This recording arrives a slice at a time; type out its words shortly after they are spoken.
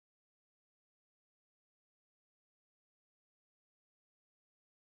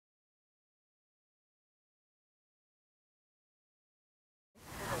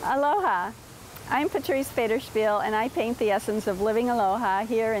Aloha! I'm Patrice Federspiel, and I paint the essence of living aloha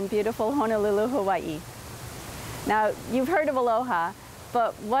here in beautiful Honolulu, Hawaii. Now, you've heard of aloha,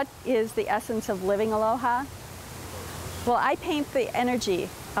 but what is the essence of living aloha? Well, I paint the energy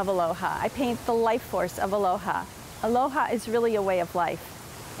of aloha. I paint the life force of aloha. Aloha is really a way of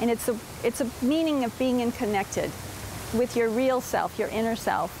life, and it's a meaning of being connected with your real self, your inner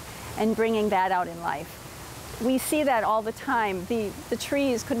self, and bringing that out in life. We see that all the time. The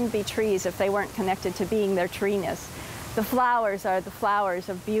trees couldn't be trees if they weren't connected to being their treeness. The flowers are the flowers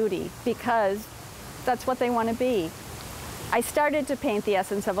of beauty because that's what they want to be. I started to paint the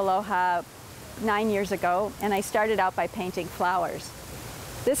essence of aloha 9 years ago, and I started out by painting flowers.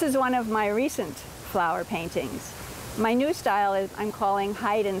 This is one of my recent flower paintings. My new style is I'm calling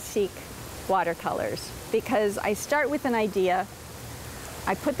hide and seek watercolors, because I start with an idea.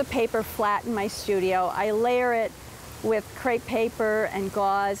 I put the paper flat in my studio, I layer it with crepe paper and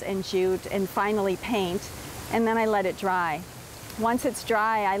gauze and jute and finally paint, and then I let it dry. Once it's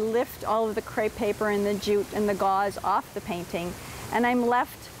dry, I lift all of the crepe paper and the jute and the gauze off the painting, and I'm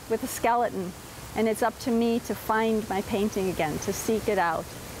left with a skeleton, and it's up to me to find my painting again, to seek it out.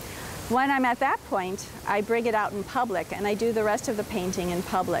 When I'm at that point, I bring it out in public, and I do the rest of the painting in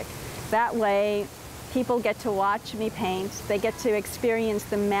public. That way, people get to watch me paint, they get to experience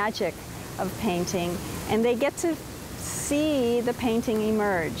the magic of painting, and they get to see the painting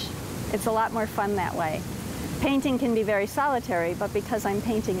emerge. It's a lot more fun that way. Painting can be very solitary, but because I'm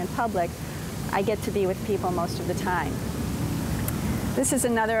painting in public, I get to be with people most of the time. This is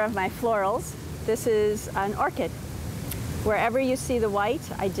another of my florals. This is an orchid. Wherever you see the white,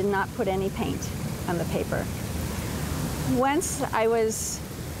 I did not put any paint on the paper. Once I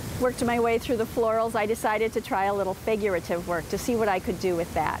worked my way through the florals, I decided to try a little figurative work to see what I could do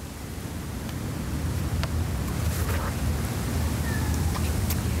with that.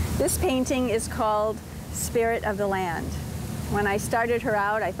 This painting is called Spirit of the Land. When I started her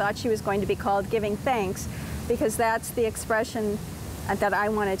out, I thought she was going to be called Giving Thanks, because that's the expression that I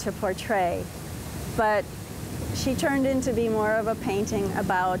wanted to portray. But she turned into be more of a painting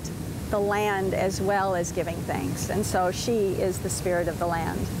about the land as well as giving thanks, and so she is the spirit of the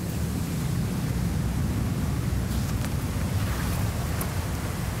land.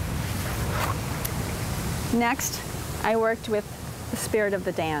 Next, I worked with the spirit of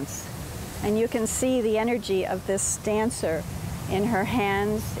the dance. And you can see the energy of this dancer in her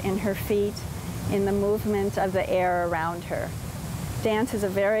hands, in her feet, in the movement of the air around her. Dance is a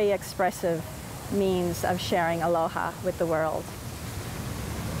very expressive means of sharing aloha with the world.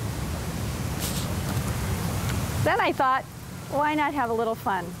 Then I thought, why not have a little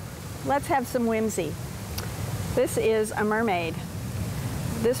fun? Let's have some whimsy. This is a mermaid.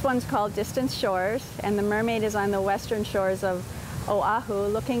 This one's called Distant Shores, and the mermaid is on the western shores of Oahu,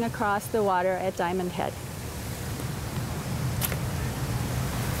 looking across the water at Diamond Head.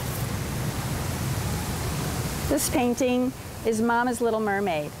 This painting is Mama's Little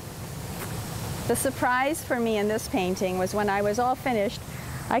Mermaid. The surprise for me in this painting was when I was all finished,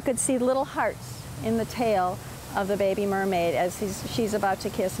 I could see little hearts in the tail of the baby mermaid as she's about to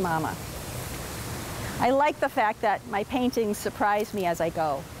kiss Mama. I like the fact that my paintings surprise me as I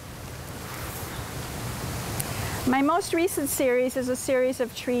go. My most recent series is a series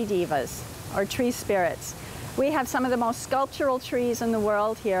of tree divas, or tree spirits. We have some of the most sculptural trees in the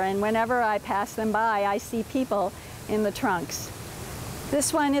world here, and whenever I pass them by, I see people in the trunks.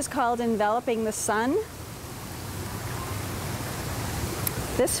 This one is called Enveloping the Sun.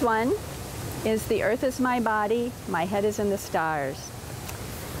 This one is The Earth is My Body, My Head is in the Stars.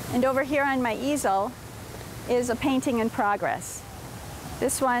 And over here on my easel is a painting in progress.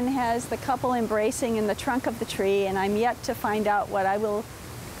 This one has the couple embracing in the trunk of the tree, and I'm yet to find out what I will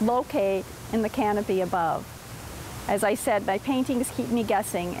locate in the canopy above. As I said, my paintings keep me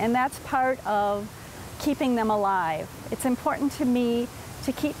guessing, and that's part of keeping them alive. It's important to me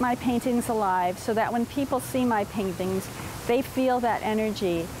to keep my paintings alive so that when people see my paintings, they feel that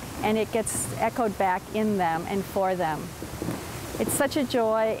energy and it gets echoed back in them and for them. It's such a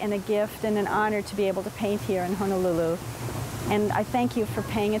joy and a gift and an honor to be able to paint here in Honolulu. And I thank you for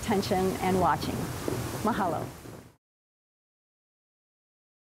paying attention and watching. Mahalo.